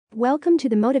Welcome to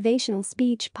the Motivational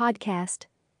Speech Podcast.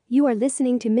 You are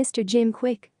listening to Mr. Jim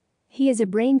Kwik. He is a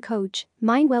brain coach,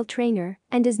 mindwell trainer,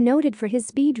 and is noted for his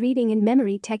speed reading and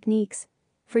memory techniques.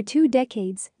 For 2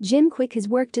 decades, Jim Kwik has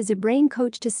worked as a brain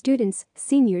coach to students,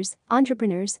 seniors,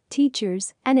 entrepreneurs,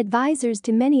 teachers, and advisors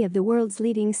to many of the world's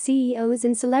leading CEOs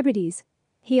and celebrities.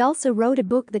 He also wrote a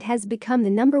book that has become the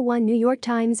 #1 New York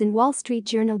Times and Wall Street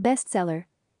Journal bestseller.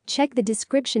 Check the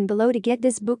description below to get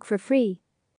this book for free.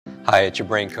 Hi, it's your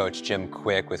brain coach, Jim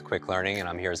Kwik with Kwik Learning, and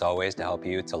I'm here as always to help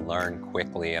you to learn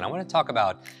quickly. And I want to talk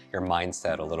about your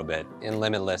mindset a little bit. In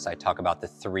Limitless, I talk about the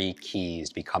 3 keys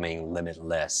to becoming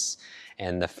limitless.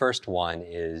 And the first one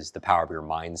is the power of your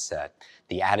mindset,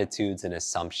 the attitudes and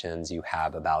assumptions you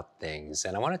have about things.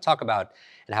 And I want to talk about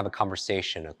and have a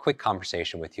quick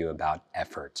conversation with you about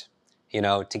effort. You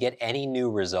know, to get any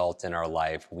new result in our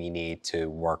life, we need to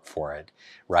work for it,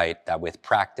 right? That with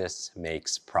practice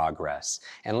makes progress.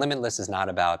 And Limitless is not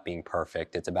about being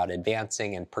perfect. It's about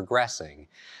advancing and progressing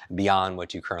beyond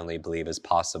what you currently believe is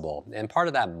possible. And part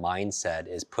of that mindset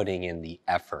is putting in the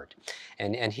effort.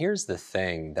 And here's the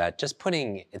thing that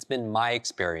it's been my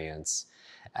experience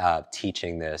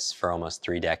teaching this for almost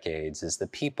 3 decades, is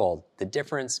the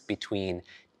difference between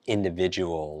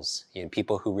individuals,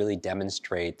 people who really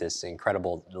demonstrate this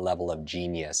incredible level of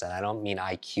genius, and I don't mean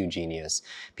IQ genius,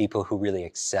 people who really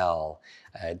excel,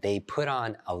 they put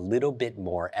on a little bit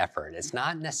more effort. It's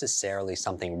not necessarily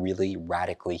something really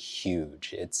radically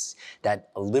huge. It's that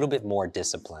a little bit more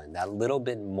discipline, that little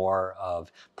bit more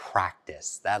of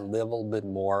practice, that little bit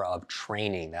more of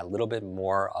training, that little bit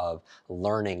more of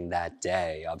learning that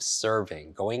day, of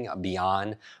serving, going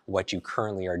beyond what you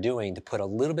currently are doing to put a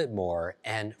little bit more.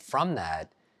 And from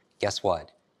that, guess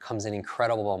what? Comes an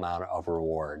incredible amount of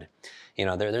reward. You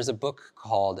know, there's a book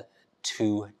called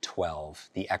 212,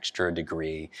 The Extra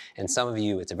Degree. And some of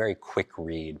you, it's a very quick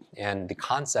read. And the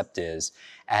concept is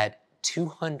at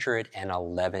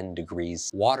 211 degrees,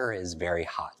 water is very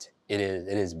hot. It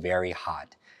is very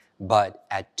hot. But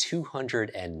at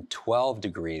 212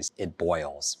 degrees, it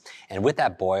boils. And with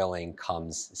that boiling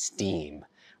comes steam,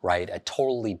 right? A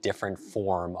totally different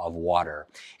form of water.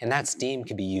 And that steam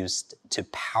can be used to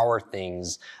power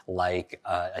things like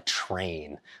a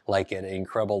train, like an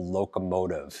incredible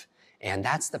locomotive. And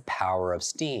that's the power of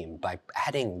steam. By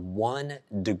adding 1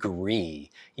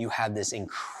 degree, you have this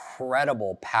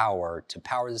incredible power to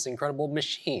power this incredible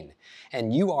machine.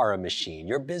 And you are a machine.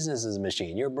 Your business is a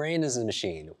machine. Your brain is a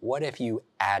machine. What if you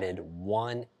added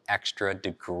 1 extra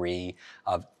degree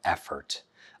of effort,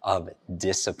 of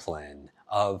discipline,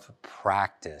 of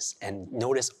practice, and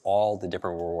notice all the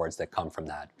different rewards that come from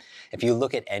that. If you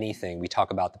look at anything, we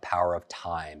talk about the power of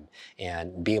time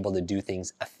and be able to do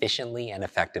things efficiently and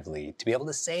effectively, to be able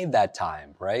to save that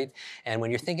time, right? And when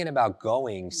you're thinking about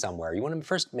going somewhere, you want to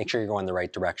first make sure you're going the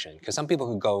right direction, because some people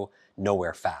could go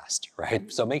nowhere fast, right?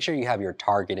 So make sure you have your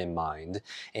target in mind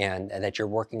and that you're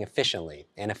working efficiently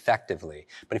and effectively.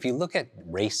 But if you look at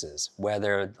races,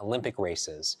 whether Olympic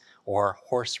races or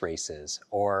horse races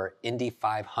or Indy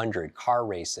 500 car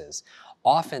races,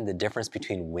 often the difference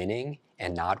between winning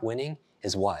and not winning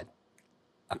is what?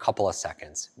 A couple of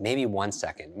seconds, maybe 1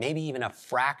 second, maybe even a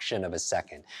fraction of a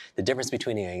second. The difference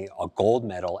between a gold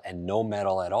medal and no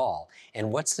medal at all.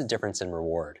 And what's the difference in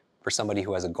reward for somebody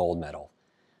who has a gold medal?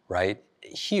 Right?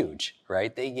 Huge,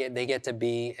 right? They get to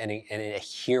be a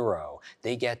hero.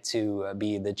 They get to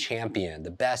be the champion, the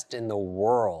best in the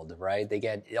world, right? They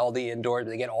get all the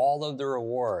they get all of the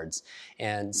rewards.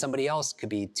 And somebody else could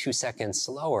be 2 seconds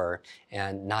slower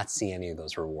and not see any of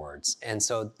those rewards. And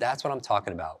so that's what I'm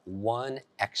talking about, 1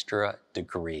 extra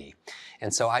degree.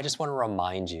 And so I just want to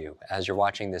remind you, as you're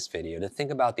watching this video, to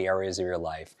think about the areas of your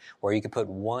life where you could put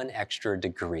 1 extra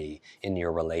degree in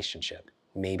your relationship.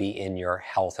 Maybe in your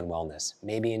health and wellness,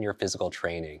 maybe in your physical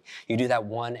training. You do that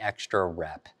 1 extra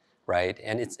rep, right?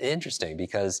 And it's interesting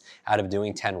because out of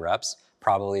doing 10 reps,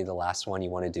 probably the last one you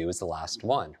want to do is the last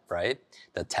one, right?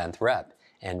 The 10th rep.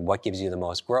 And what gives you the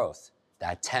most growth?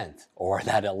 That 10th or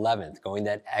that 11th, going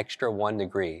that extra 1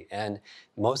 degree. And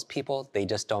most people, they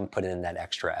just don't put in that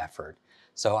extra effort.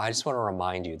 So I just want to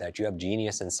remind you that you have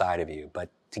genius inside of you, but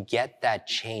to get that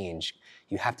change,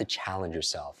 you have to challenge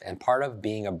yourself. And part of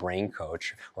being a brain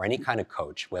coach or any kind of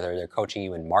coach, whether they're coaching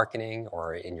you in marketing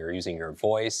or using your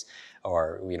voice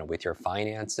or with your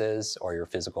finances or your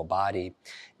physical body,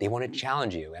 they want to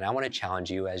challenge you. And I want to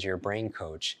challenge you as your brain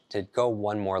coach to go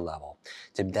 1 more level,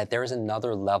 that there is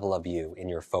another level of you in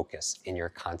your focus, in your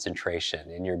concentration,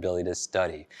 in your ability to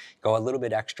study. Go a little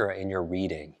bit extra in your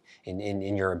reading,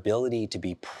 in your ability to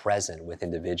be present with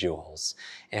individuals.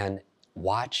 And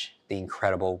watch the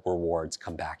incredible rewards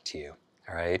come back to you,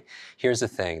 all right? Here's the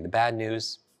thing, the bad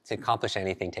news, To accomplish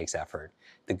anything takes effort.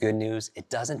 The good news, it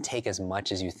doesn't take as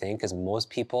much as you think because most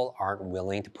people aren't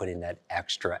willing to put in that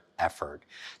extra effort.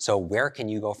 So where can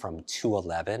you go from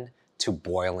 211 to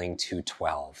boiling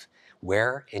 212?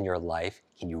 Where in your life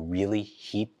can you really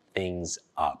heat things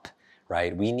up?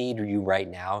 Right? We need you right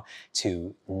now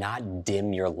to not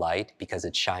dim your light because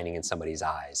it's shining in somebody's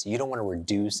eyes. You don't want to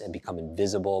reduce and become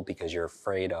invisible because you're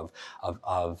afraid of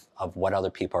what other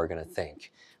people are going to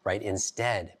think, right?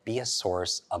 Instead, be a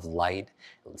source of light.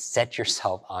 Set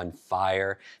yourself on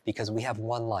fire because we have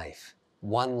one life,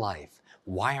 one life.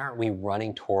 Why aren't we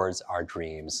running towards our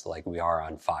dreams like we are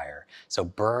on fire? So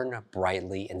burn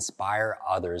brightly, inspire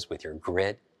others with your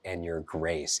grit and your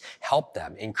grace. Help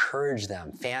them, encourage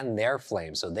them, fan their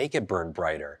flame so they could burn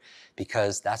brighter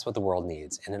because that's what the world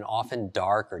needs. In an often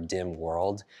dark or dim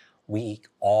world, we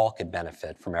all could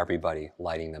benefit from everybody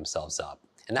lighting themselves up.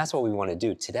 And that's what we want to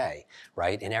do today,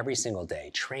 right? And every single day,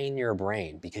 train your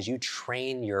brain because you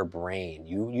train your brain.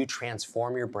 You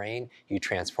transform your brain, you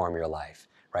transform your life,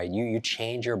 right? You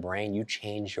change your brain, you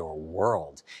change your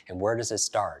world. And where does it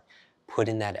start? Put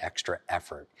in that extra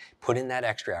effort. Put in that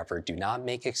extra effort. Do not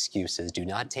make excuses. Do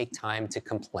not take time to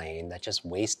complain. That just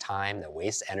wastes time, that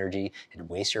wastes energy, it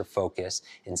wastes your focus.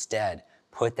 Instead,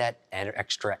 put that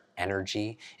extra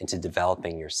energy into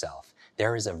developing yourself.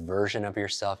 There is a version of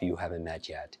yourself you haven't met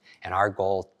yet. And our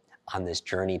goal on this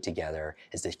journey together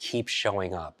is to keep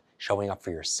showing up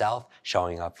for yourself,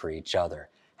 showing up for each other.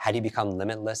 How do you become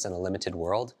limitless in a limited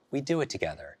world? We do it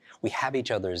together. We have each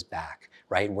other's back,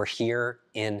 right? We're here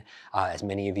in, as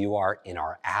many of you are, in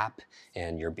our app,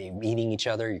 and you're meeting each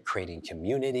other, you're creating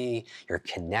community, you're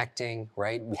connecting,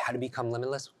 right? How to become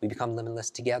limitless? We become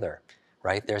limitless together,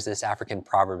 right? There's this African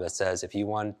proverb that says, if you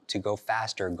want to go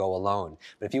faster, go alone.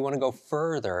 But if you want to go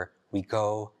further, we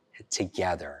go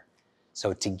together.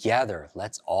 So together,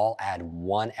 let's all add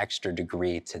one extra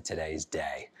degree to today's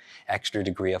day. Extra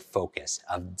degree of focus,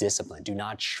 of discipline. Do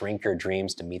not shrink your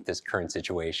dreams to meet this current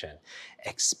situation.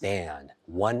 Expand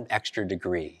one extra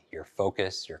degree, your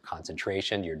focus, your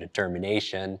concentration, your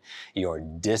determination, your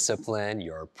discipline,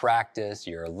 your practice,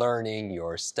 your learning,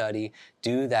 your study.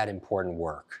 Do that important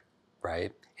work,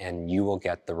 right? And you will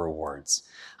get the rewards.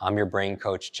 I'm your brain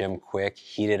coach, Jim Kwik.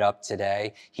 Heat it up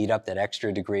today. Heat up that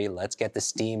extra degree. Let's get the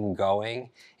steam going.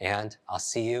 And I'll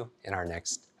see you in our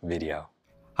next video.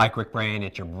 Hi, Kwik Brain.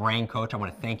 It's your brain coach. I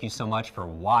want to thank you so much for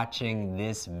watching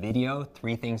this video.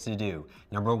 3 things to do.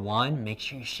 Number 1, make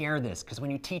sure you share this because when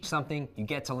you teach something, you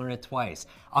get to learn it twice.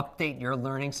 Update your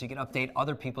learning so you can update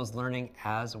other people's learning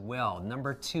as well.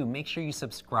 Number 2, make sure you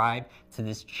subscribe to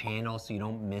this channel so you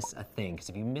don't miss a thing because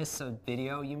if you miss a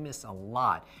video, you miss a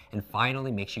lot. And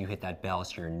finally, make sure you hit that bell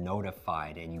so you're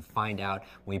notified and you find out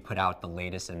when we put out the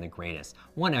latest and the greatest.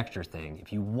 One extra thing,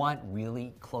 if you want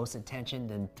really close attention,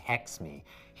 then text me.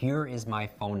 Here is my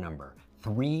phone number,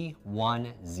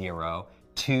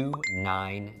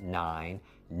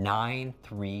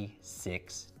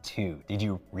 310-299-9362. Did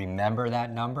you remember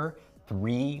that number?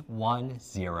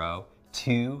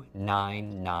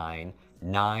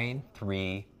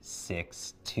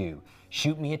 310-299-9362.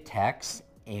 Shoot me a text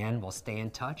and we'll stay in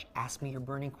touch. Ask me your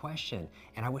burning question.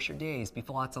 And I wish your days be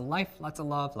full of lots of life, lots of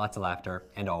love, lots of laughter,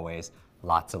 and always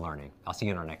lots of learning. I'll see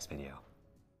you in our next video.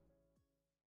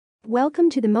 Welcome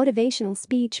to the Motivational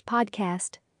Speech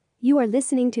Podcast. You are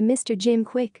listening to Mr. Jim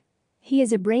Kwik. He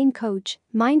is a brain coach,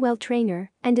 mind-well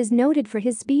trainer, and is noted for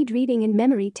his speed reading and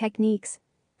memory techniques.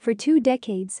 For 2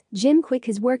 decades, Jim Kwik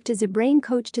has worked as a brain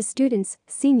coach to students,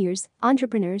 seniors,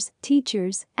 entrepreneurs,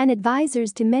 teachers, and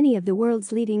advisors to many of the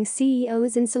world's leading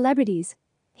CEOs and celebrities.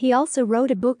 He also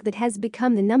wrote a book that has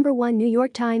become the #1 New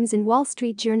York Times and Wall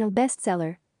Street Journal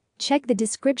bestseller. Check the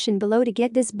description below to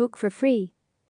get this book for free.